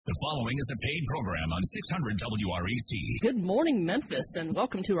The following is a paid program on 600 WREC. Good morning, Memphis, and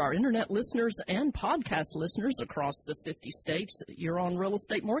welcome to our internet listeners and podcast listeners across the 50 states. You're on Real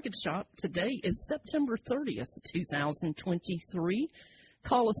Estate Mortgage Shop. Today is September 30th, 2023.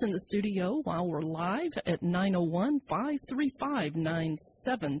 Call us in the studio while we're live at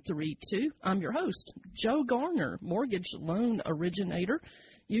 901-535-9732. I'm your host, Joe Garner, mortgage loan originator.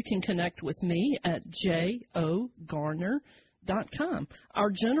 You can connect with me at jogarner.com.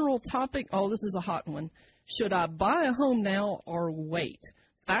 Our general topic, this is a hot one. Should I buy a home now or wait?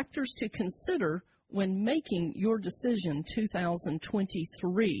 Factors to consider when making your decision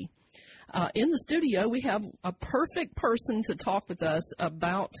 2023. In the studio, we have a perfect person to talk with us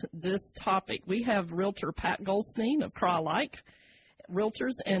about this topic. We have Realtor Pat Goldstein of Cry-Like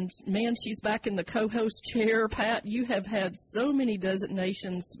Realtors, and man, she's back in the co-host chair. Pat, you have had so many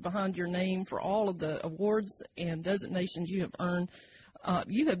designations behind your name for all of the awards and designations you have earned.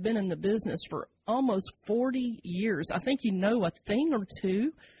 You have been in the business for almost 40 years. I think you know a thing or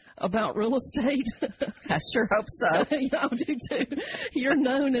two about real estate. I sure hope so. Yeah, I do too. You're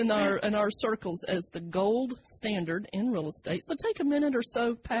known in our circles as the gold standard in real estate. So take a minute or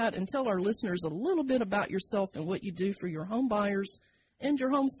so, Pat, and tell our listeners a little bit about yourself and what you do for your home buyers and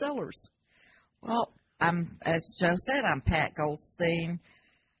your home sellers. Well, as Joe said, I'm Pat Goldstein,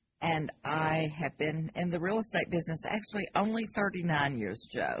 and I have been in the real estate business actually only 39 years,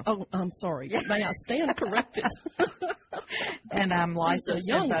 Joe. Oh, I'm sorry. May I stand corrected? And I'm licensed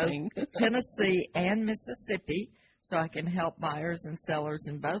in both thing. Tennessee and Mississippi, so I can help buyers and sellers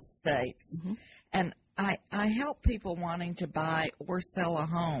in both states. Mm-hmm. And I help people wanting to buy or sell a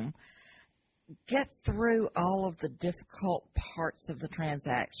home get through all of the difficult parts of the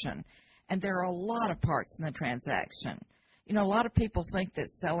transaction. And there are a lot of parts in the transaction. You know, a lot of people think that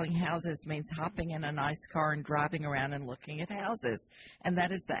selling houses means hopping in a nice car and driving around and looking at houses. And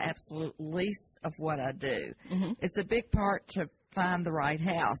that is the absolute least of what I do. Mm-hmm. It's a big part to find the right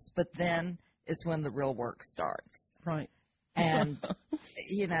house, but then is when the real work starts. Right. And,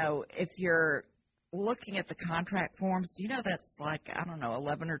 you know, if you're looking at the contract forms, do you know that's like,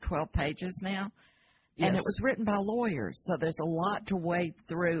 11 or 12 pages now? Yes. And it was written by lawyers, so there's a lot to wade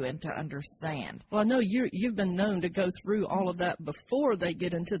through and to understand. Well, I know you've been known to go through all of that before they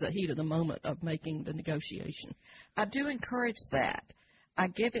get into the heat of the moment of making the negotiation. I do encourage that. I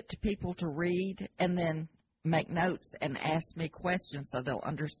give it to people to read and then make notes and ask me questions so they'll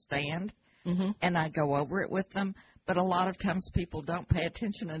understand, and I go over it with them. But a lot of times people don't pay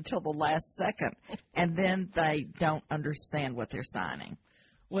attention until the last second, and then they don't understand what they're signing.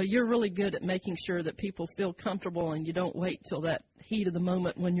 Well, you're really good at making sure that people feel comfortable, and you don't wait till that heat of the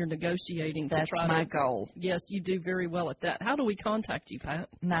moment when you're negotiating. That's my goal. Yes, you do very well at that. How do we contact you, Pat?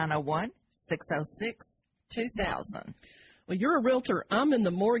 901-606-2000. Well, you're a realtor. I'm at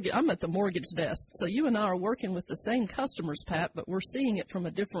the mortgage desk, so you and I are working with the same customers, Pat, but we're seeing it from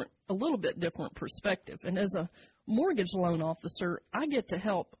a little bit different perspective. And as a mortgage loan officer, I get to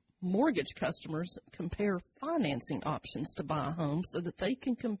help mortgage customers compare financing options to buy a home so that they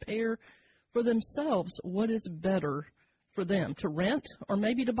can compare for themselves what is better for them, to rent or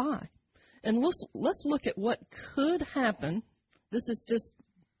maybe to buy. And let's look at what could happen. This is just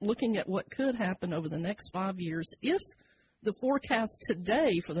looking at what could happen over the next 5 years if the forecast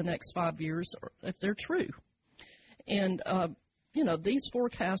today for the next 5 years, if they're true. And, these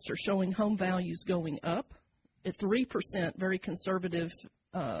forecasts are showing home values going up at 3%, very conservative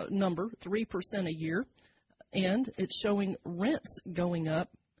number, 3% a year, and it's showing rents going up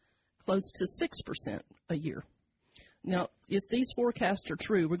close to 6% a year. Now, if these forecasts are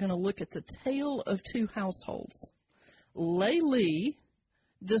true, we're going to look at the tale of two households. Lee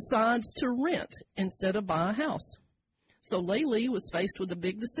decides to rent instead of buy a house. So Lee was faced with a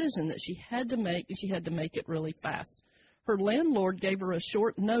big decision that she had to make, and she had to make it really fast. Her landlord gave her a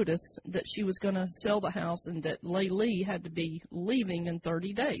short notice that she was going to sell the house and that Lee had to be leaving in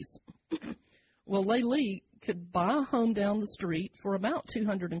 30 days. Well, Lee could buy a home down the street for about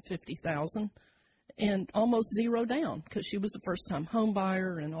 $250,000 and almost zero down because she was a first-time home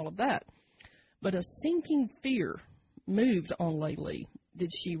buyer and all of that. But a sinking fear moved on Lee.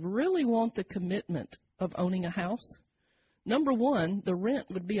 Did she really want the commitment of owning a house? Number one, the rent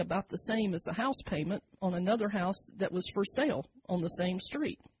would be about the same as the house payment on another house that was for sale on the same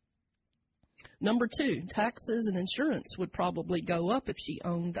street. Number two, taxes and insurance would probably go up if she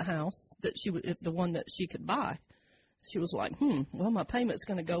owned the house if the one that she could buy. She was like, well, my payment's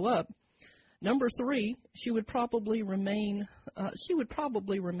going to go up. Number three, she would probably remain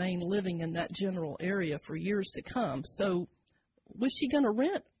living in that general area for years to come. So was she going to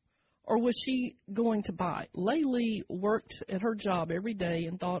rent or was she going to buy? Laylee worked at her job every day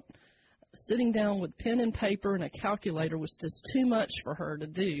and thought sitting down with pen and paper and a calculator was just too much for her to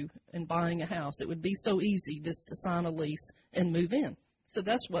do in buying a house. It would be so easy just to sign a lease and move in. So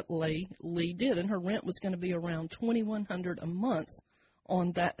that's what Lee did, and her rent was going to be around $2,100 a month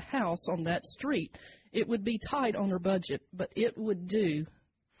on that house on that street. It would be tight on her budget, but it would do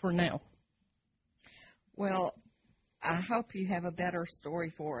for now. Well, I hope you have a better story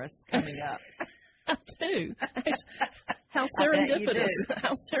for us coming up. I do. How serendipitous.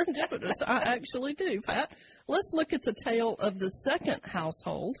 How serendipitous. I actually do, Pat. Let's look at the tale of the second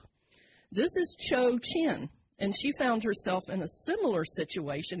household. This is Cho Chin, and she found herself in a similar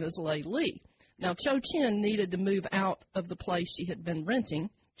situation as Lei Lee. Now, Cho Chin needed to move out of the place she had been renting.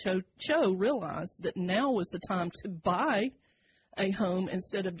 Cho realized that now was the time to buy a home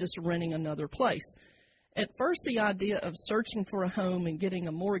instead of just renting another place. At first, the idea of searching for a home and getting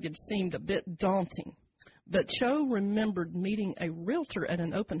a mortgage seemed a bit daunting, but Cho remembered meeting a realtor at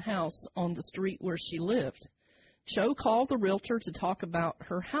an open house on the street where she lived. Cho called the realtor to talk about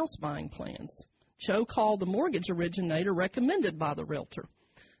her house buying plans. Cho called the mortgage originator recommended by the realtor.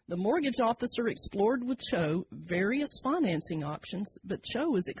 The mortgage officer explored with Cho various financing options, but Cho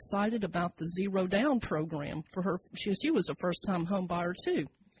was excited about the zero down program for her. She was a first-time home buyer, too,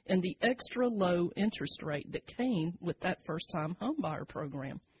 and the extra low interest rate that came with that first-time home buyer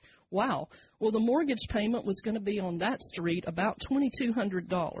program. Wow. Well, the mortgage payment was going to be on that street about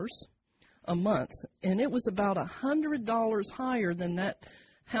 $2,200 a month, and it was about $100 higher than that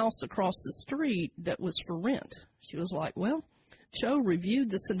house across the street that was for rent. She was like, well, Cho reviewed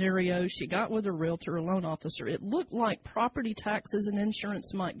the scenario. She got with a realtor, a loan officer. It looked like property taxes and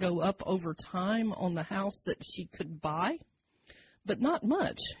insurance might go up over time on the house that she could buy, but not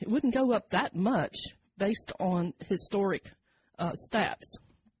much. It wouldn't go up that much based on historic stats.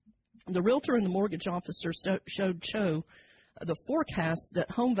 The realtor and the mortgage officer showed Cho the forecast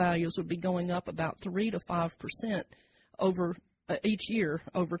that home values would be going up about 3 to 5% over each year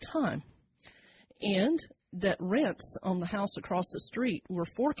over time, and that rents on the house across the street were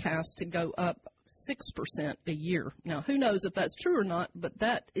forecast to go up 6% a year. Now, who knows if that's true or not, but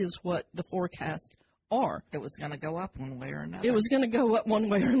that is what the forecasts are. It was going to go up one way or another. It was going to go up one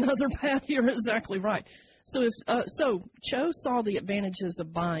way or another, Pat. You're exactly right. So Cho saw the advantages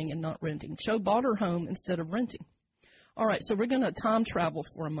of buying and not renting. Cho bought her home instead of renting. All right, so we're going to time travel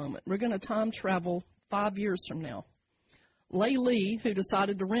for a moment. We're going to time travel 5 years from now. Lei Lee, who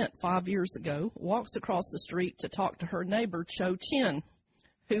decided to rent 5 years ago, walks across the street to talk to her neighbor, Cho Chin,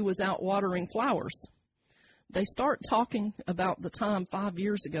 who was out watering flowers. They start talking about the time 5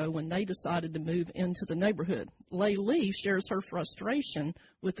 years ago when they decided to move into the neighborhood. Lei Lee shares her frustration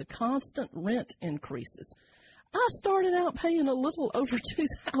with the constant rent increases. I started out paying a little over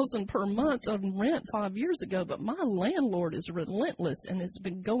 $2,000 per month on rent 5 years ago, but my landlord is relentless and has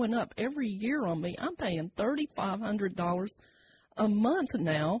been going up every year on me. I'm paying $3,500 a month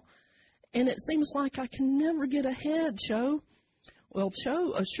now, and it seems like I can never get ahead, Cho. Well,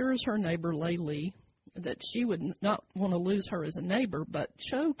 Cho assures her neighbor, Lei Lee, that she would not want to lose her as a neighbor, but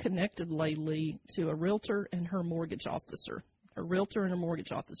Cho connected Lei Lee to a realtor and her mortgage officer.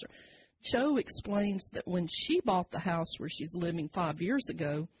 Cho explains that when she bought the house where she's living 5 years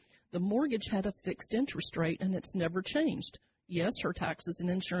ago, the mortgage had a fixed interest rate and it's never changed. Yes, her taxes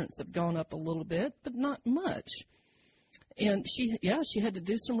and insurance have gone up a little bit, but not much. And she had to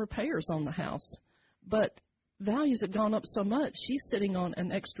do some repairs on the house, but values have gone up so much, she's sitting on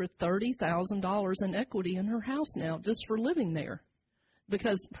an extra $30,000 in equity in her house now just for living there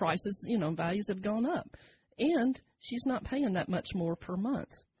because prices, values have gone up. And she's not paying that much more per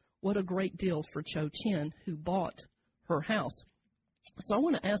month. What a great deal for Cho Chin, who bought her house. So I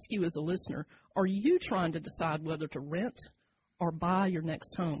want to ask you as a listener, are you trying to decide whether to rent or buy your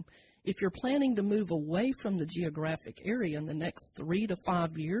next home? If you're planning to move away from the geographic area in the next 3 to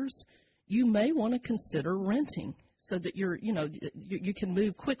 5 years, you may want to consider renting so that you can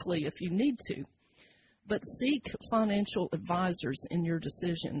move quickly if you need to. But seek financial advisors in your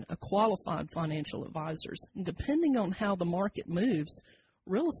decision, a qualified financial advisors. Depending on how the market moves,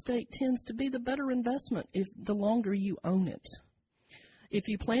 real estate tends to be the better investment if the longer you own it. If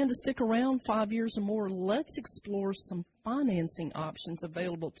you plan to stick around 5 years or more, let's explore some financing options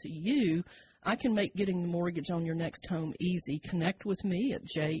available to you. I can make getting the mortgage on your next home easy. Connect with me at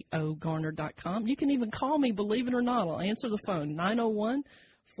jogarner.com. You can even call me, believe it or not. I'll answer the phone,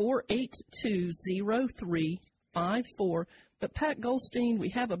 901-482-0354. But Pat Goldstein, we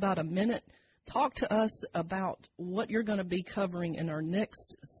have about a minute. Talk to us about what you're going to be covering in our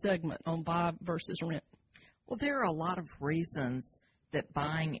next segment on buy versus rent. Well, there are a lot of reasons that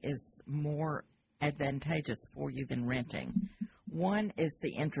buying is more advantageous for you than renting. One is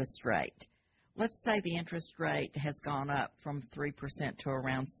the interest rate. Let's say the interest rate has gone up from 3% to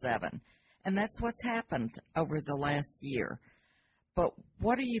around 7%, and that's what's happened over the last year. But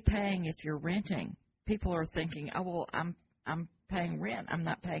what are you paying if you're renting? People are thinking, oh, well, I'm paying rent. I'm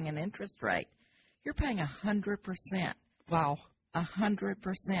not paying an interest rate. You're paying 100%. Wow.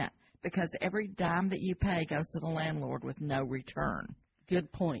 100%, because every dime that you pay goes to the landlord with no return.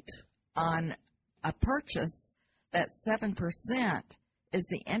 Good point. On a purchase, that 7% is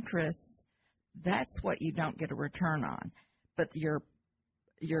the interest. That's what you don't get a return on. But your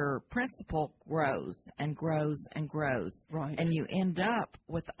principal grows and grows and grows. Right. And you end up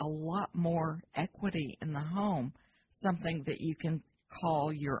with a lot more equity in the home, something that you can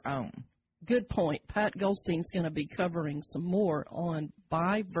call your own. Good point. Pat Goldstein's going to be covering some more on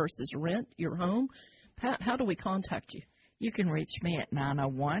buy versus rent your home. Pat, how do we contact you? You can reach me at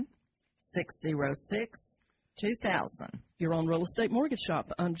 901-606-2000. You're on Real Estate Mortgage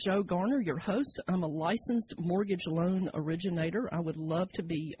Shop. I'm Joe Garner, your host. I'm a licensed mortgage loan originator. I would love to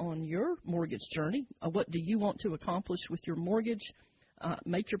be on your mortgage journey. What do you want to accomplish with your mortgage?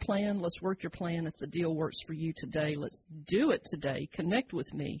 Make your plan. Let's work your plan. If the deal works for you today, let's do it today. Connect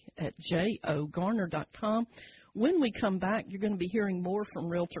with me at jogarner.com. When we come back, you're going to be hearing more from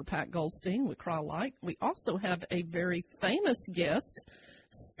Realtor Pat Goldstein with Cry-Like. We also have a very famous guest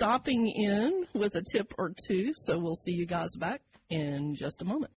stopping in with a tip or two, so we'll see you guys back in just a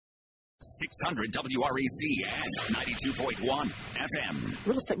moment. 600 WREC and 92.1 FM.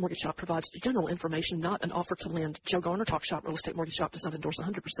 Real Estate Mortgage Shop provides general information, not an offer to lend. Joe Garner, Talk Shop. Real Estate Mortgage Shop does not endorse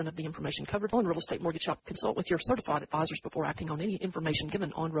 100% of the information covered on Real Estate Mortgage Shop. Consult with your certified advisors before acting on any information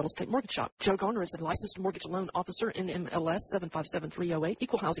given on Real Estate Mortgage Shop. Joe Garner is a licensed mortgage loan officer in MLS 757308,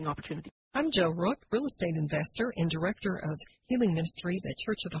 Equal Housing Opportunity. I'm Joe Rook, real estate investor and director of Healing Ministries at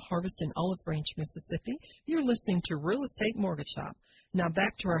Church of the Harvest in Olive Branch, Mississippi. You're listening to Real Estate Mortgage Shop. Now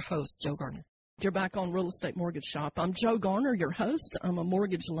back to our host, Joe Garner. You're back on Real Estate Mortgage Shop. I'm Joe Garner, your host. I'm a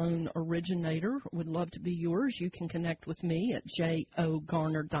mortgage loan originator. Would love to be yours. You can connect with me at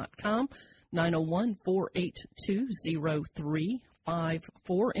jogarner.com,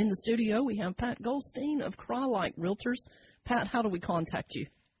 901-482-0354. In the studio, we have Pat Goldstein of Cry-Like Realtors. Pat, how do we contact you?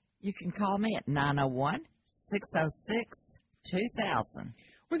 You can call me at 901-606-2000.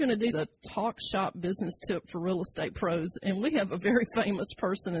 We're going to do the Talk Shop business tip for real estate pros, and we have a very famous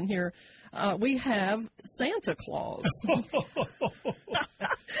person in here. We have Santa Claus.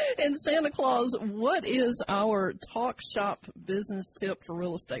 And Santa Claus, what is our Talk Shop business tip for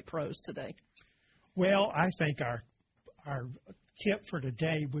real estate pros today? Well, I think our tip for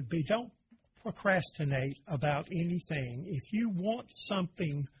today would be don't procrastinate about anything. If you want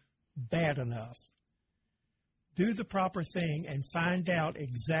something bad enough, do the proper thing and find out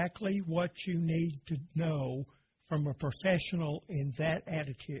exactly what you need to know from a professional in that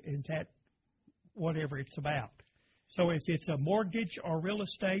attitude, in that whatever it's about. So if it's a mortgage or real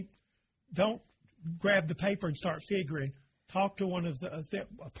estate, don't grab the paper and start figuring. Talk to one of a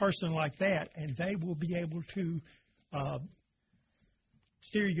person like that, and they will be able to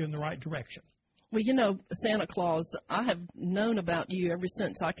steer you in the right direction. Well, you know, Santa Claus, I have known about you ever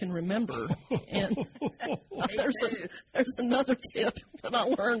since I can remember. And there's another tip that I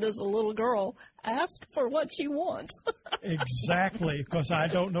learned as a little girl. Ask for what you want. Exactly, because I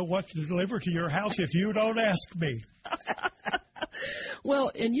don't know what to deliver to your house if you don't ask me.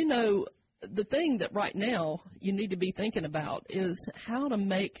 Well, and you know, the thing that right now you need to be thinking about is how to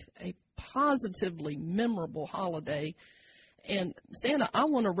make a positively memorable holiday. And Santa, I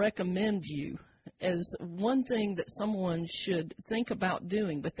want to recommend you as one thing that someone should think about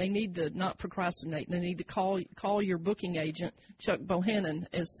doing, but they need to not procrastinate. They need to call your booking agent, Chuck Bohannon,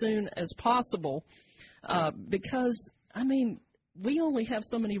 as soon as possible because, I mean, we only have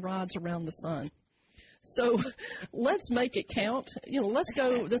so many rides around the sun. So let's make it count. You know, let's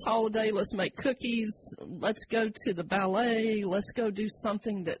go this holiday. Let's make cookies. Let's go to the ballet. Let's go do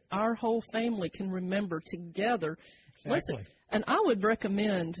something that our whole family can remember together. Exactly. Listen, and I would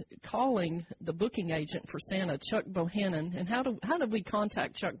recommend calling the booking agent for Santa, Chuck Bohannon. And how do we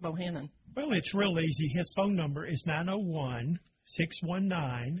contact Chuck Bohannon? Well, it's real easy. His phone number is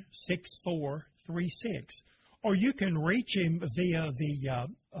 901-619-6436. Or you can reach him via the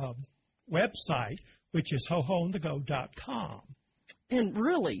website, which is hohoonthego.com. And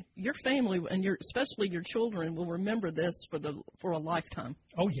really, your family and especially your children will remember this for a lifetime.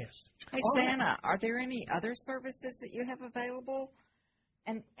 Oh, yes. Hey, Santa, are there any other services that you have available?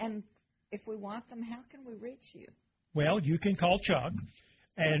 And if we want them, how can we reach you? Well, you can call Chuck,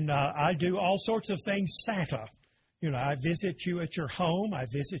 and I do all sorts of things Santa. I visit you at your home. I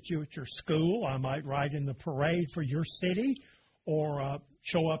visit you at your school. I might ride in the parade for your city or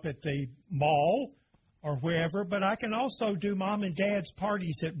show up at the mall or wherever. But I can also do mom and dad's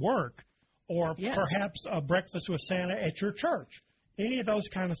parties at work or perhaps a breakfast with Santa at your church. Any of those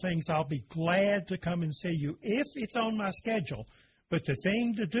kind of things, I'll be glad to come and see you if it's on my schedule. But the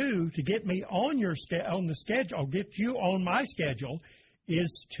thing to do to get me on the schedule, get you on my schedule,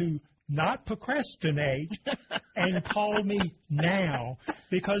 is to not procrastinate and call me now.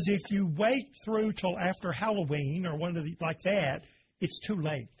 Because if you wait through till after Halloween or one of the like that, it's too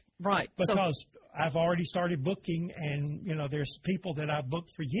late. Right. Because I've already started booking, and there's people that I've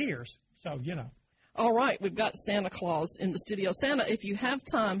booked for years. So All right, we've got Santa Claus in the studio. Santa, if you have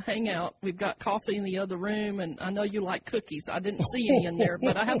time, hang out. We've got coffee in the other room, and I know you like cookies. I didn't see any in there,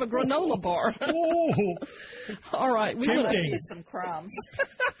 but I have a granola bar. Oh, all right. We're going to some crumbs.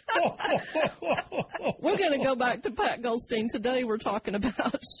 We're going to go back to Pat Goldstein. Today we're talking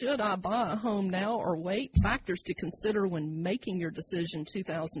about, should I buy a home now or wait? Factors to consider when making your decision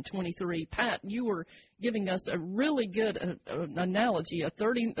 2023. Pat, you were giving us a really good analogy,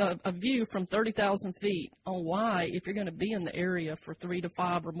 a view from 30,000 feet on why, if you're going to be in the area for 3 to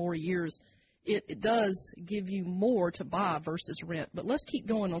 5 or more years, it does give you more to buy versus rent. But let's keep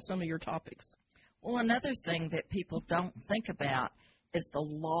going on some of your topics. Well, another thing that people don't think about is the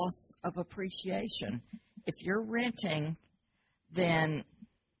loss of appreciation. If you're renting, then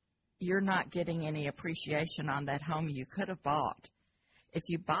you're not getting any appreciation on that home you could have bought. If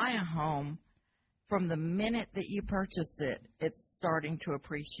you buy a home, from the minute that you purchase it, it's starting to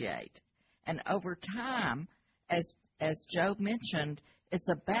appreciate. And over time, as Joe mentioned, it's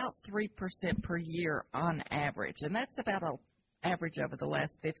about 3% per year on average. And that's about an average over the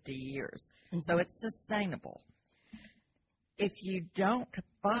last 50 years. Mm-hmm. So it's sustainable. If you don't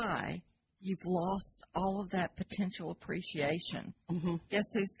buy, you've lost all of that potential appreciation. Mm-hmm.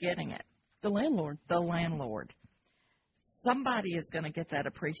 Guess who's getting it? The landlord. The landlord. Somebody is going to get that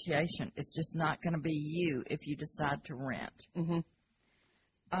appreciation. It's just not going to be you if you decide to rent. Mm-hmm.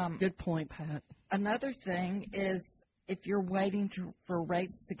 Good point, Pat. Another thing is if you're waiting for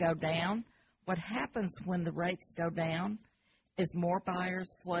rates to go down, what happens when the rates go down is more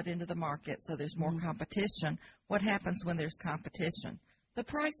buyers flood into the market, so there's more competition. What happens when there's competition? The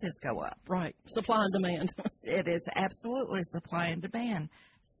prices go up. Right. Supply and demand. It is absolutely supply and demand.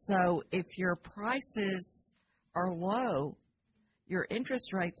 So if your prices are low, your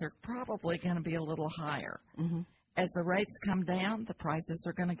interest rates are probably going to be a little higher. Mm-hmm. As the rates come down, the prices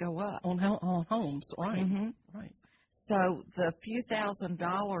are going to go up. On homes, right. Mm-hmm. Right. So the few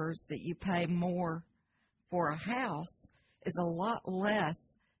 $1,000s that you pay more for a house is a lot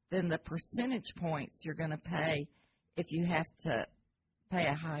less than the percentage points you're going to pay if you have to pay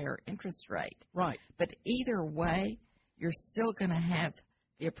a higher interest rate. Right. But either way, you're still going to have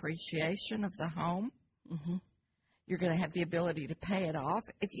the appreciation of the home. Mm-hmm. You're going to have the ability to pay it off.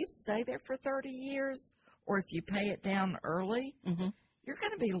 If you stay there for 30 years or if you pay it down early, mm-hmm. you're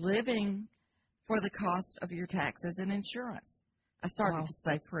going to be living for the cost of your taxes and insurance. I started to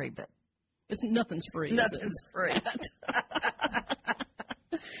say free, but nothing's free. Nothing's free.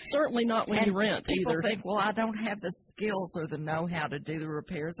 Certainly not when you rent people either. People think, well, I don't have the skills or the know-how to do the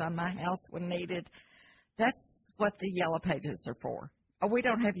repairs on my house when needed. That's what the yellow pages are for. Oh, we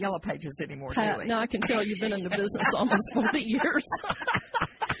don't have yellow pages anymore, Pat, do we? now I can tell you've been in the business almost 40 years.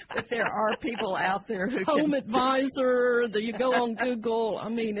 But there are people out there who Home Advisor, you go on Google. I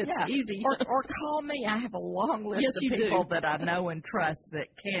mean, it's easy. Or call me. I have a long list of people that I know and trust that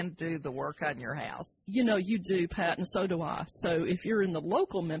can do the work on your house. You know, you do, Pat, and so do I. So if you're in the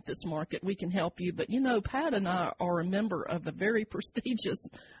local Memphis market, we can help you. But, you know, Pat and I are a member of a very prestigious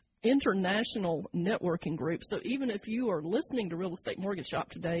international networking group. So even if you are listening to Real Estate Mortgage Shop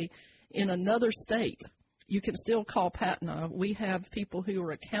today in another state, you can still call Pat and I. We have people who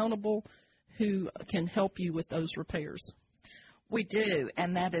are accountable who can help you with those repairs. We do,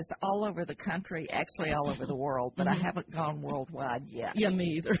 and that is all over the country, actually all over the world, but I haven't gone worldwide yet. Yeah, me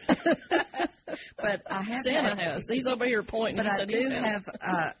either. But I have Santa has. He's over here pointing. But I do have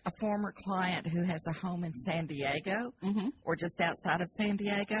a former client who has a home in San Diego or just outside of San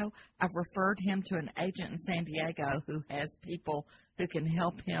Diego. I've referred him to an agent in San Diego who has people who can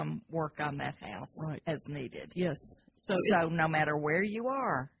help him work on that house as needed. Yes. So no matter where you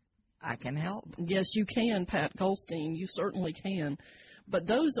are, I can help. Yes, you can, Pat Goldstein. You certainly can. But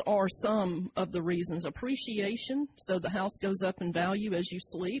those are some of the reasons. Appreciation, so the house goes up in value as you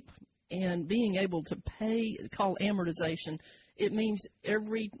sleep, and being able to pay, called amortization. It means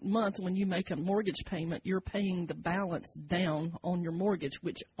every month when you make a mortgage payment, you're paying the balance down on your mortgage,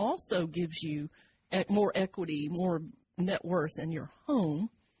 which also gives you more equity, more net worth in your home.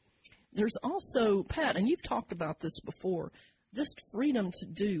 There's also, Pat, and you've talked about this before, just freedom to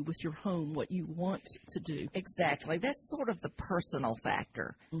do with your home what you want to do. Exactly. That's sort of the personal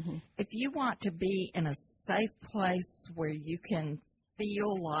factor. Mm-hmm. If you want to be in a safe place where you can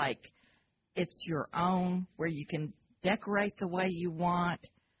feel like it's your own, where you can decorate the way you want,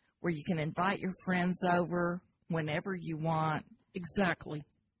 where you can invite your friends over whenever you want. Exactly.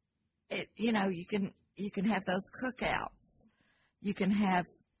 You can have those cookouts. You can have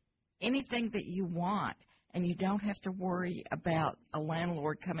anything that you want, and you don't have to worry about a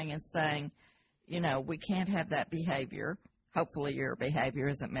landlord coming and saying, we can't have that behavior. Hopefully your behavior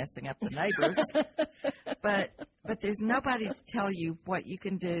isn't messing up the neighbors. But there's nobody to tell you what you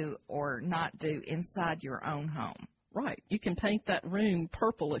can do or not do inside your own home. Right. You can paint that room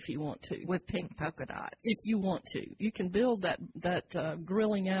purple if you want to. With pink polka dots. If you want to. You can build that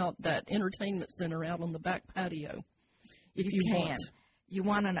grilling out, that entertainment center out on the back patio if you can. want. You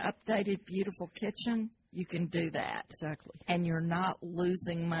want an updated, beautiful kitchen? You can do that. Exactly. And you're not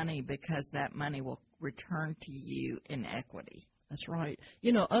losing money because that money will return to you in equity. That's right.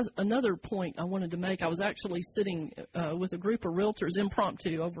 Another point I wanted to make, I was actually sitting with a group of realtors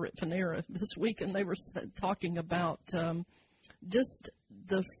impromptu over at Panera this week, and they were talking about just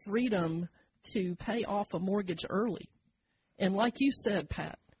the freedom to pay off a mortgage early. And like you said,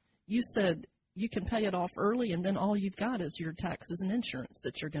 Pat, you said you can pay it off early, and then all you've got is your taxes and insurance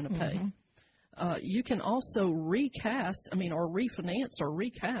that you're going to pay. You can also refinance or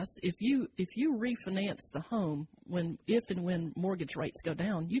recast. If you refinance the home if and when mortgage rates go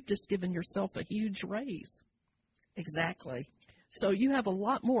down, you've just given yourself a huge raise. Exactly. So you have a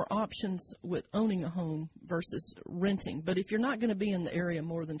lot more options with owning a home versus renting. But if you're not going to be in the area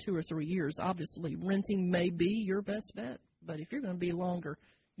more than 2 or 3 years, obviously renting may be your best bet. But if you're going to be longer,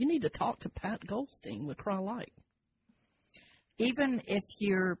 you need to talk to Pat Goldstein with Cry Light. Even if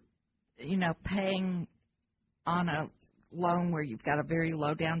you're paying on a loan where you've got a very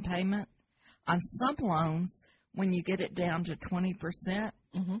low down payment, on some loans, when you get it down to 20%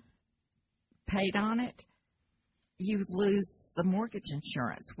 paid on it, you lose the mortgage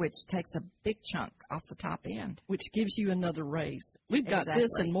insurance, which takes a big chunk off the top end. Which gives you another raise. We've got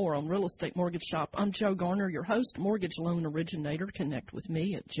this and more on Real Estate Mortgage Shop. I'm Joe Garner, your host, mortgage loan originator. Connect with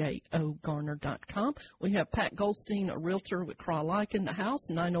me at jogarner.com. We have Pat Goldstein, a realtor with Cry Like in the house,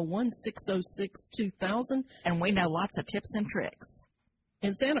 901-606-2000. And we know lots of tips and tricks.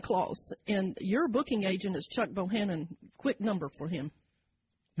 And Santa Claus. And your booking agent is Chuck Bohannon. Quick number for him.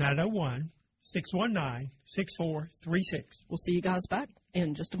 901-619-6436. We'll see you guys back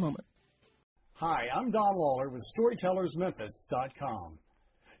in just a moment. Hi, I'm Don Lawler with StorytellersMemphis.com.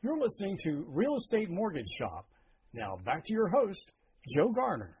 You're listening to Real Estate Mortgage Shop. Now back to your host, Joe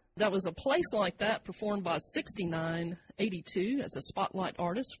Garner. That was A Place Like That, performed by 6982 as a spotlight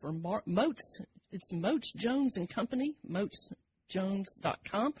artist for Moats. It's Moats Jones and Company,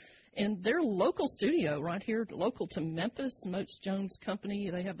 MoatsJones.com. And their local studio right here, local to Memphis, Moats Jones Company.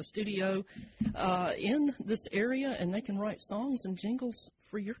 They have a studio in this area, and they can write songs and jingles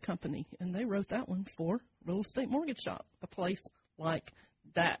for your company. And they wrote that one for Real Estate Mortgage Shop, A Place Like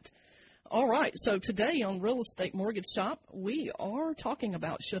That. All right, so today on Real Estate Mortgage Shop, we are talking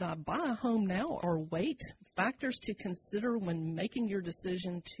about should I buy a home now or wait? Factors to consider when making your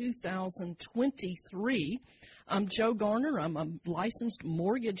decision 2023. I'm Joe Garner. I'm a licensed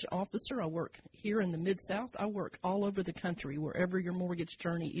mortgage officer. I work here in the Mid-South. I work all over the country, wherever your mortgage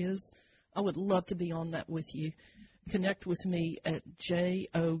journey is. I would love to be on that with you. Connect with me at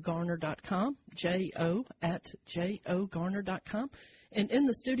jogarner.com, jo@jogarner.com. And in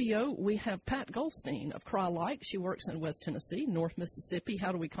the studio, we have Pat Goldstein of Cry Like. She works in West Tennessee, North Mississippi.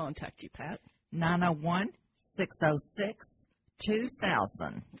 How do we contact you, Pat?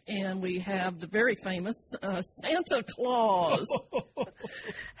 901-606-2000. And we have the very famous Santa Claus.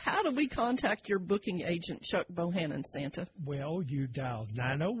 How do we contact your booking agent, Chuck Bohannon, Santa? Well, you dial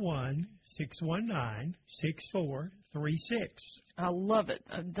 901-619-6436. I love it.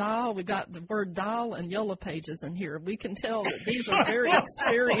 Dial. We got the word dial and yellow pages in here. We can tell that these are very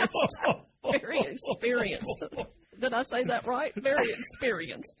experienced. Very experienced. Did I say that right? Very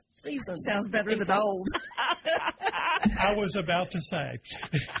experienced. Seasoned. Sounds better than old. I was about to say.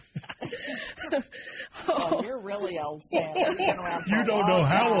 Oh, you're really old, Sam. You've been around for You a don't long know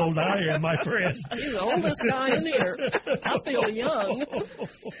how time. old I am, my friend. He's the oldest guy in here. I feel young.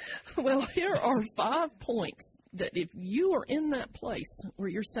 Well, here are 5 points that if you are in that place where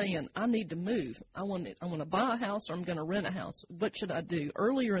you're saying, I need to move, I want to buy a house or I'm going to rent a house, what should I do?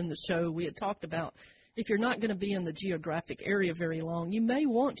 Earlier in the show, we had talked about if you're not going to be in the geographic area very long, you may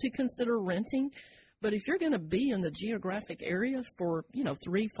want to consider renting. But if you're going to be in the geographic area for,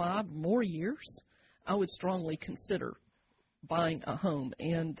 3, 5 more years, I would strongly consider buying a home.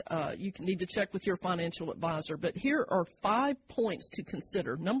 And you need to check with your financial advisor. But here are 5 points to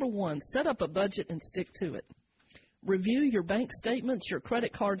consider. Number 1, set up a budget and stick to it. Review your bank statements, your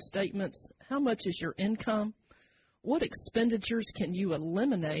credit card statements. How much is your income? What expenditures can you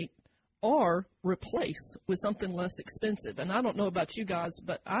eliminate or replace with something less expensive? And I don't know about you guys,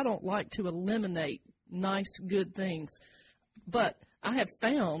 but I don't like to eliminate nice, good things. But I have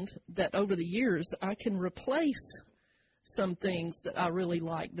found that over the years, I can replace some things that I really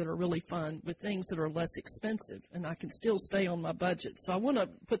like, that are really fun, with things that are less expensive, and I can still stay on my budget. So I want to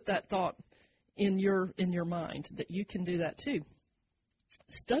put that thought in your mind that you can do that too.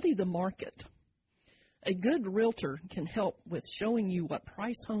 Study the market. A good realtor can help with showing you what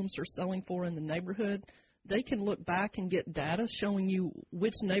price homes are selling for in the neighborhood. They can look back and get data showing you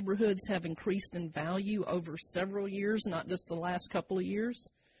which neighborhoods have increased in value over several years, not just the last couple of years.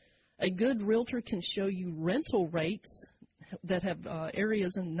 A good realtor can show you rental rates that have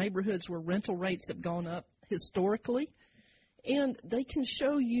areas and neighborhoods where rental rates have gone up historically. And they can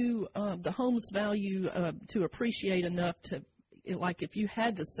show you the home's value to appreciate enough to, like if you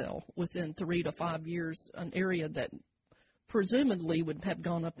had to sell within 3 to 5 years, an area that presumably would have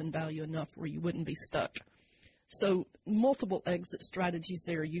gone up in value enough where you wouldn't be stuck. So multiple exit strategies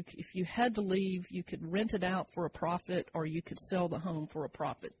there. If you had to leave, you could rent it out for a profit, or you could sell the home for a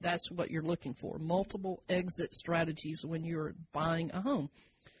profit. That's what you're looking for, multiple exit strategies when you're buying a home.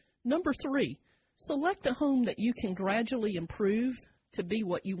 Number 3, select a home that you can gradually improve to be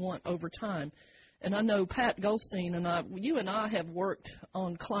what you want over time. And I know Pat Goldstein you and I have worked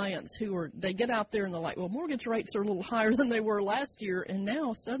on clients they get out there and they're like, well, mortgage rates are a little higher than they were last year, and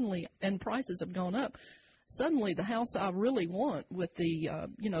now suddenly, and prices have gone up. Suddenly, the house I really want with the,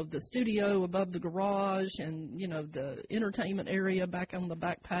 the studio above the garage and, the entertainment area back on the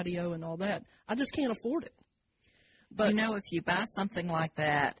back patio and all that, I just can't afford it. But if you buy something like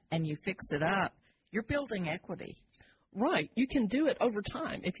that and you fix it up, you're building equity. Right. You can do it over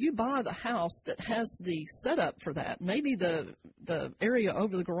time. If you buy the house that has the setup for that, maybe the area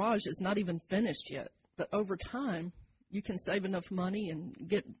over the garage is not even finished yet, but over time, you can save enough money and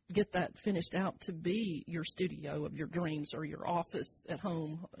get that finished out to be your studio of your dreams, or your office at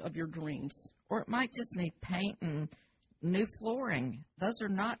home of your dreams. Or it might just need paint and new flooring. Those are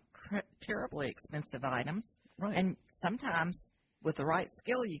not terribly expensive items. Right. And sometimes with the right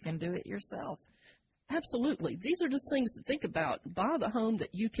skill, you can do it yourself. Absolutely. These are just things to think about. Buy the home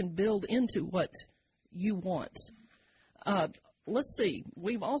that you can build into what you want. Let's see.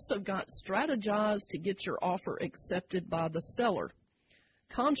 We've also got strategize to get your offer accepted by the seller.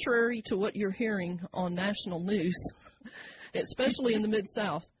 Contrary to what you're hearing on national news, especially in the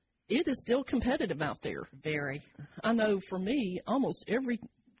Mid-South, it is still competitive out there. Very. I know for me, almost every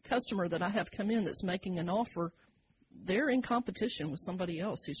customer that I have come in that's making an offer, they're in competition with somebody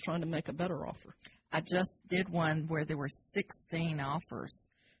else who's trying to make a better offer. I just did one where there were 16 offers.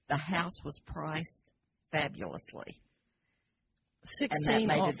 The house was priced fabulously. 16 and that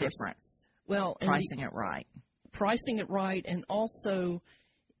made offers. A difference. Well, pricing it right. Pricing it right, and also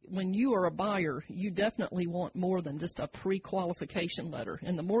when you are a buyer, you definitely want more than just a pre-qualification letter.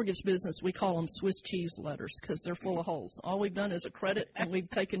 In the mortgage business, we call them Swiss cheese letters because they're full of holes. All we've done is a credit, and we've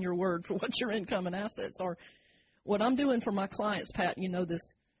taken your word for what your income and assets are. What I'm doing for my clients, Pat, you know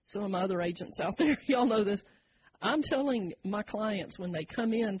this, some of my other agents out there, y'all know this, I'm telling my clients when they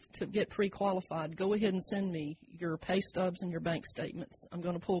come in to get pre-qualified, go ahead and send me your pay stubs and your bank statements. I'm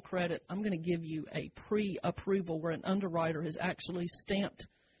going to pull credit. I'm going to give you a pre-approval where an underwriter has actually stamped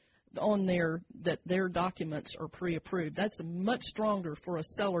on there that their documents are pre-approved. That's much stronger for a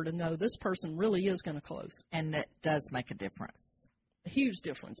seller to know this person really is going to close. And that does make a difference. A huge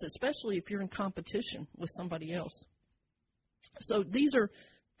difference, especially if you're in competition with somebody else. So these are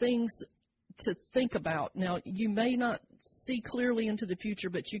things to think about. Now, you may not see clearly into the future,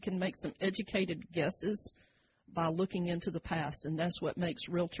 but you can make some educated guesses by looking into the past, and that's what makes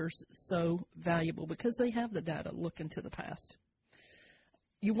realtors so valuable because they have the data to look into the past.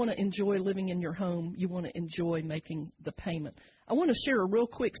 You want to enjoy living in your home. You want to enjoy making the payment. I want to share a real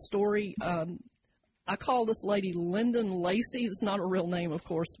quick story. I call this lady Lyndon Lacey. It's not a real name, of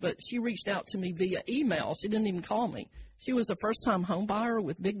course, but she reached out to me via email. She didn't even call me. She was a first-time home buyer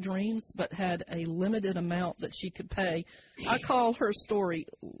with big dreams, but had a limited amount that she could pay. I call her story,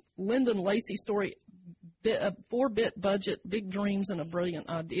 Lyndon Lacey story, 4-bit budget, big dreams, and a brilliant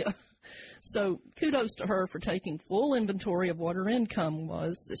idea. So kudos to her for taking full inventory of what her income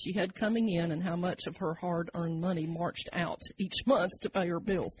was that she had coming in and how much of her hard-earned money marched out each month to pay her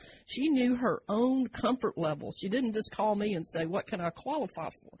bills. She knew her own comfort level. She didn't just call me and say, what can I qualify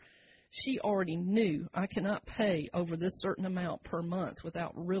for? She already knew I cannot pay over this certain amount per month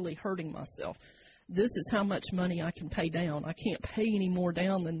without really hurting myself. This is how much money I can pay down. I can't pay any more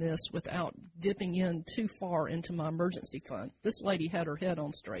down than this without dipping in too far into my emergency fund. This lady had her head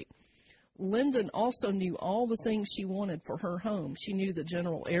on straight. Lyndon also knew all the things she wanted for her home. She knew the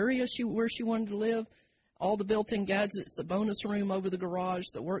general area where she wanted to live, all the built-in gadgets, the bonus room over the garage,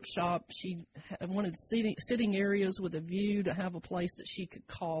 the workshop. She wanted sitting areas with a view to have a place that she could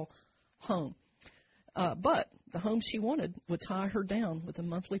call home. But the home she wanted would tie her down with a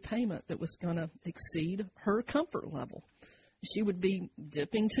monthly payment that was going to exceed her comfort level. She would be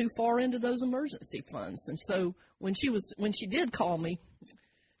dipping too far into those emergency funds. And so when she did call me,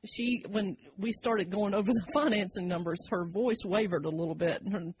 when we started going over the financing numbers, her voice wavered a little bit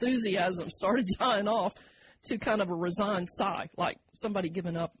and her enthusiasm started dying off to kind of a resigned sigh, like somebody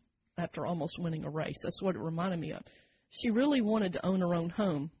giving up after almost winning a race. That's what it reminded me of. She really wanted to own her own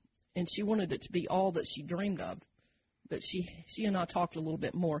home, and she wanted it to be all that she dreamed of. But she and I talked a little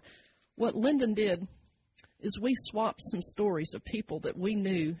bit more. What Lyndon did is we swapped some stories of people that we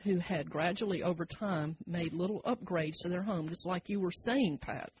knew who had gradually over time made little upgrades to their home, just like you were saying,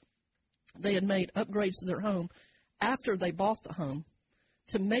 Pat. They had made upgrades to their home after they bought the home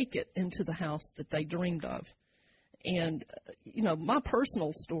to make it into the house that they dreamed of. And, my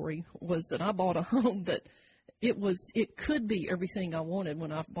personal story was that I bought a home that it could be everything I wanted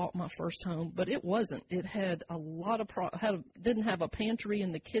when I bought my first home, but it wasn't. It had a lot of didn't have a pantry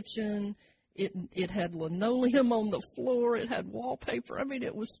in the kitchen. It had linoleum on the floor. It had wallpaper. I mean,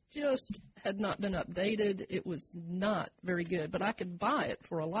 it was just had not been updated. It was not very good, but I could buy it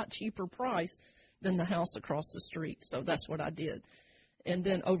for a lot cheaper price than the house across the street. So that's what I did. And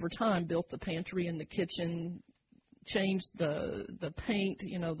then over time, built the pantry and the kitchen, changed the paint,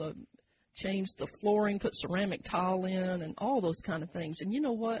 changed the flooring, put ceramic tile in, and all those kind of things. And you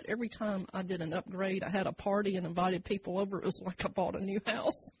know what? Every time I did an upgrade, I had a party and invited people over. It was like I bought a new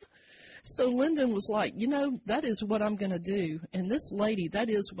house. So Lyndon was like, that is what I'm going to do. And this lady, that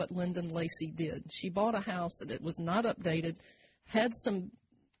is what Lyndon Lacey did. She bought a house that it was not updated, had some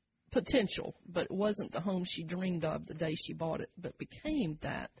potential, but it wasn't the home she dreamed of the day she bought it, but became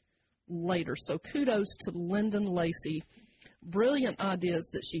that later. So kudos to Lyndon Lacey. Brilliant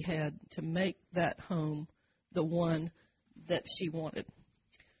ideas that she had to make that home the one that she wanted.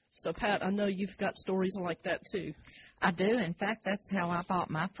 So, Pat, I know you've got stories like that, too. I do. In fact, that's how I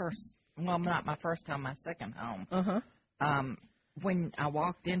bought my first, well, not my first home, my second home. Uh-huh. When I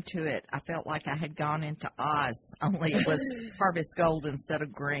walked into it, I felt like I had gone into Oz, only it was harvest gold instead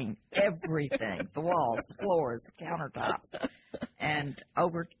of green. Everything, the walls, the floors, the countertops. And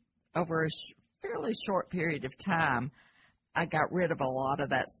over a fairly short period of time, I got rid of a lot of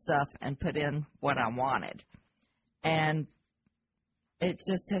that stuff and put in what I wanted. And it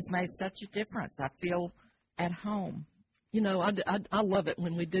just has made such a difference. I feel at home. I love it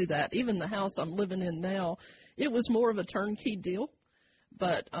when we do that. Even the house I'm living in now, it was more of a turnkey deal.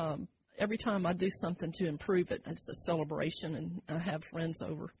 But every time I do something to improve it, it's a celebration, and I have friends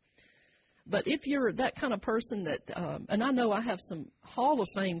over. But if you're that kind of person that, and I know I have some Hall of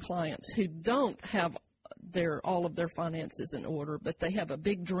Fame clients who don't have all of their finances in order, but they have a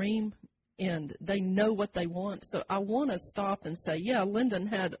big dream and they know what they want. So I want to stop and say, yeah, Lyndon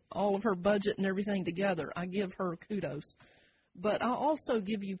had all of her budget and everything together. I give her kudos. But I also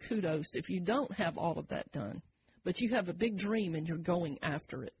give you kudos if you don't have all of that done, but you have a big dream and you're going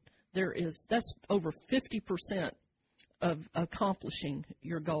after it. That's over 50% of accomplishing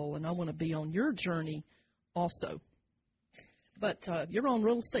your goal, and I want to be on your journey also. But you're on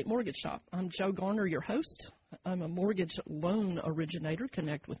Real Estate Mortgage Shop. I'm Joe Garner, your host. I'm a mortgage loan originator.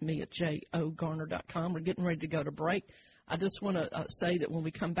 Connect with me at jogarner.com. We're getting ready to go to break. I just want to say that when we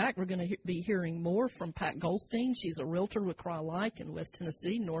come back, we're going to be hearing more from Pat Goldstein. She's a realtor with Cry-Like in West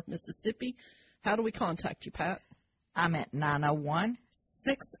Tennessee, North Mississippi. How do we contact you, Pat? I'm at 901-606-2000.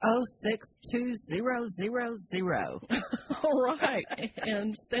 All right.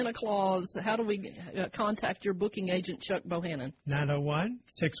 And Santa Claus, how do we contact your booking agent, Chuck Bohannon?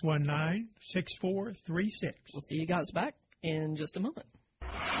 901-619-6436. We'll see you guys back in just a moment.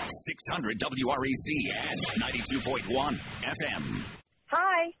 600 WREC and 92.1 FM.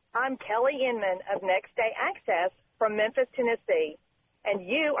 Hi, I'm Kelly Inman of Next Day Access from Memphis, Tennessee, and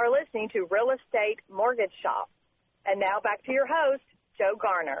you are listening to Real Estate Mortgage Shop. And now back to your host, Joe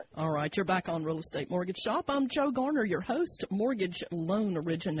Garner. All right, you're back on Real Estate Mortgage Shop. I'm Joe Garner, your host, mortgage loan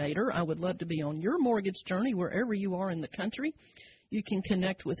originator. I would love to be on your mortgage journey wherever you are in the country. You can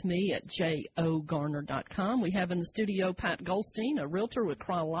connect with me at jogarner.com. We have in the studio Pat Goldstein, a realtor with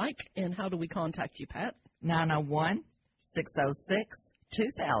Cry-Like. And how do we contact you, Pat?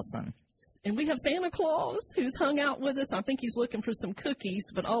 901-606-2000. And we have Santa Claus, who's hung out with us. I think he's looking for some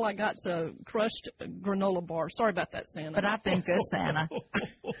cookies, but all I got's a crushed granola bar. Sorry about that, Santa. But I've been good, Santa.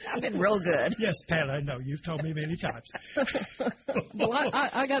 I've been real good. Yes, Pat, I know. You've told me many times. Well,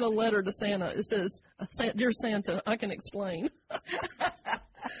 I got a letter to Santa. It says, Dear Santa, I can explain.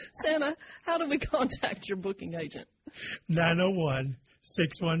 Santa, how do we contact your booking agent?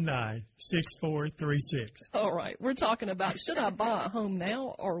 901-619-6436. All right. We're talking about, should I buy a home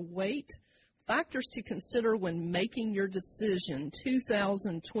now or wait? Factors to consider when making your decision,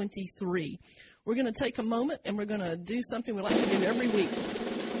 2023. We're going to take a moment and we're going to do something we like to do every week.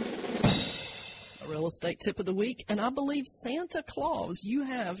 A real estate tip of the week. And I believe Santa Claus, you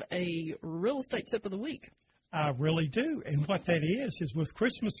have a real estate tip of the week. I really do. And what that is with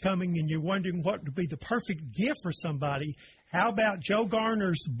Christmas coming and you're wondering what would be the perfect gift for somebody, how about Joe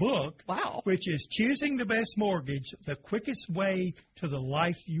Garner's book, wow, which is Choosing the Best Mortgage, the Quickest Way to the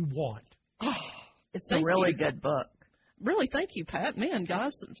Life You Want. Oh, it's a really good book. Really, thank you, Pat. Man,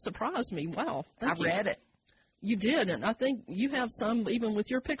 guys, surprised me. Wow. I read it. You did, and I think you have some even with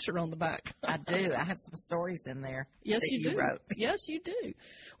your picture on the back. I do. I have some stories in there. Yes, that you do. Wrote. Yes, you do.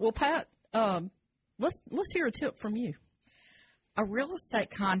 Well, Pat, let's hear a tip from you. A real estate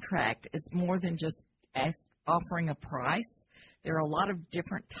contract is more than just offering a price. There are a lot of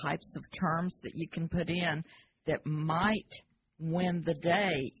different types of terms that you can put in that might win the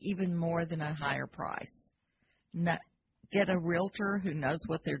day even more than a higher price. Get a realtor who knows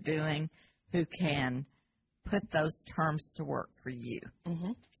what they're doing, who can put those terms to work for you.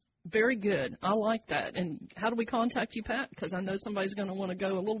 Mm-hmm. Very good. I like that. And how do we contact you, Pat? Because I know somebody's going to want to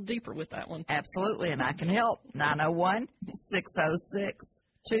go a little deeper with that one. Absolutely, and I can help.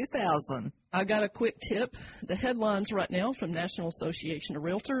 901-606-2000. I got a quick tip. The headlines right now from National Association of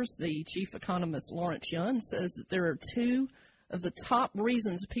Realtors, the chief economist Lawrence Yun says that there are two of the top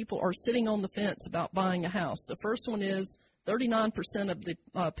reasons people are sitting on the fence about buying a house. The first one is 39% of the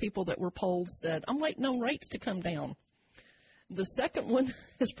people that were polled said, I'm waiting on rates to come down. The second one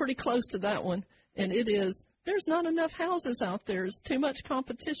is pretty close to that one, and it is there's not enough houses out there. There's too much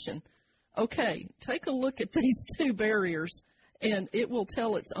competition. Okay, take a look at these two barriers, and it will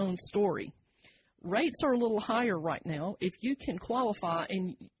tell its own story. Rates are a little higher right now. If you can qualify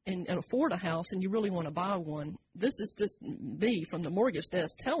and afford a house and you really want to buy one, this is just me from the mortgage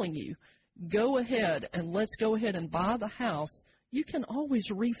desk telling you, go ahead and let's go ahead and buy the house. You can always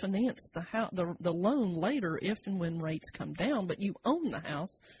refinance the loan later if and when rates come down, but you own the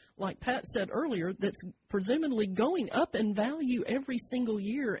house, like Pat said earlier, that's presumably going up in value every single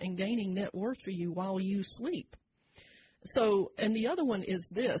year and gaining net worth for you while you sleep. So, and the other one is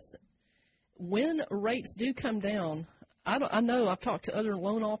this. When rates do come down, I know I've talked to other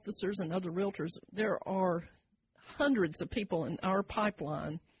loan officers and other realtors. There are hundreds of people in our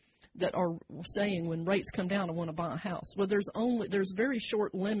pipeline that are saying when rates come down, I want to buy a house. Well, there's very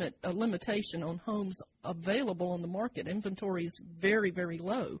short limitation on homes available on the market. Inventory is very, very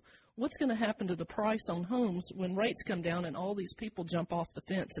low. What's going to happen to the price on homes when rates come down and all these people jump off the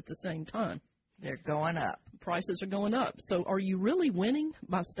fence at the same time? They're going up. Prices are going up. So are you really winning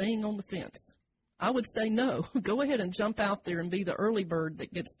by staying on the fence? I would say no. Go ahead and jump out there and be the early bird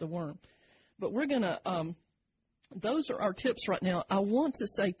that gets the worm. But we're going to those are our tips right now. I want to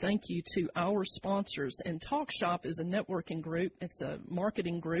say thank you to our sponsors. And Talk Shop is a networking group. It's a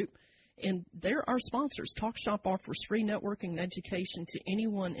marketing group. And they're our sponsors. Talk Shop offers free networking and education to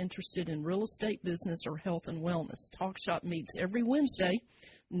anyone interested in real estate, business, or health and wellness. Talk Shop meets every Wednesday,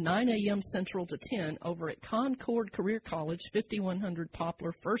 9 a.m. Central to 10 over at Concord Career College, 5100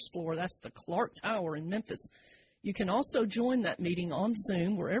 Poplar, first floor. That's the Clark Tower in Memphis. You can also join that meeting on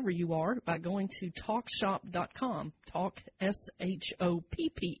Zoom, wherever you are, by going to talkshop.com,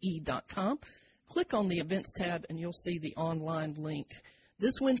 talkshoppe.com. Click on the events tab, and you'll see the online link.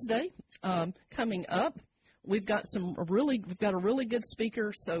 This Wednesday, coming up, we've got a really good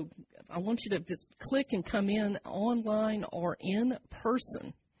speaker, so I want you to just click and come in online or in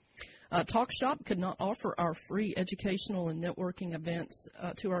person. Talk Shop could not offer our free educational and networking events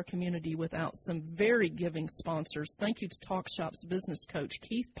to our community without some very giving sponsors. Thank you to Talk Shop's business coach,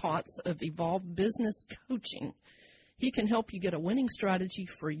 Keith Potts of Evolve Business Coaching. He can help you get a winning strategy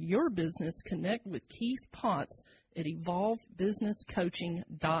for your business. Connect with Keith Potts at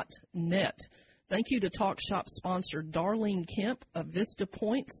evolvebusinesscoaching.net. Thank you to Talk Shop sponsor Darlene Kemp of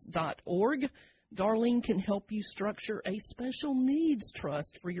VistaPoints.org. Darlene can help you structure a special needs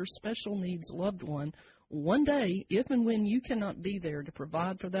trust for your special needs loved one. One day, if and when you cannot be there to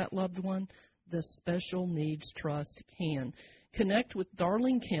provide for that loved one, the Special Needs Trust can. Connect with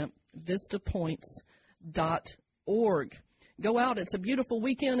Darlene Kemp, VistaPoints.org. Go out. It's a beautiful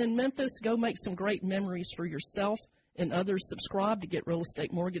weekend in Memphis. Go make some great memories for yourself and others. Subscribe to Get Real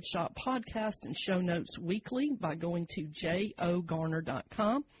Estate Mortgage Shop podcast and show notes weekly by going to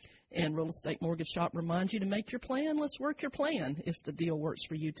jogarner.com. And Real Estate Mortgage Shop reminds you to make your plan. Let's work your plan. If the deal works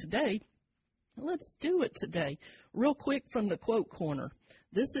for you today, let's do it today. Real quick from the quote corner.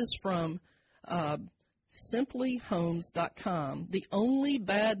 This is from simplyhomes.com. The only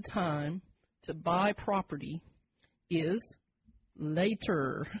bad time to buy property is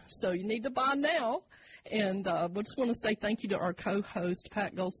later. So you need to buy now. And we just want to say thank you to our co-host,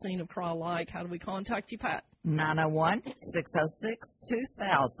 Pat Goldstein of Cry Like. How do we contact you, Pat?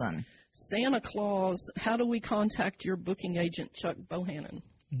 901-606-2000. Santa Claus, how do we contact your booking agent, Chuck Bohannon?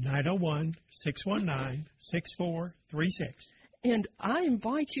 901-619-6436. And I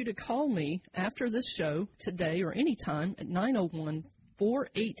invite you to call me after this show today or anytime at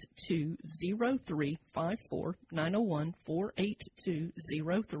 901-482-0354,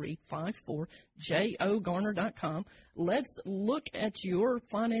 901-482-0354, jogarner.com. Let's look at your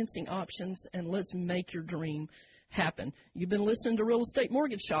financing options and let's make your dream happen. You've been listening to Real Estate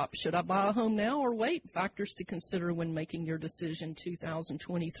Mortgage Shop. Should I buy a home now or wait? Factors to consider when making your decision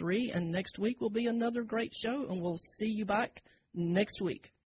 2023. And next week will be another great show, and we'll see you back next week.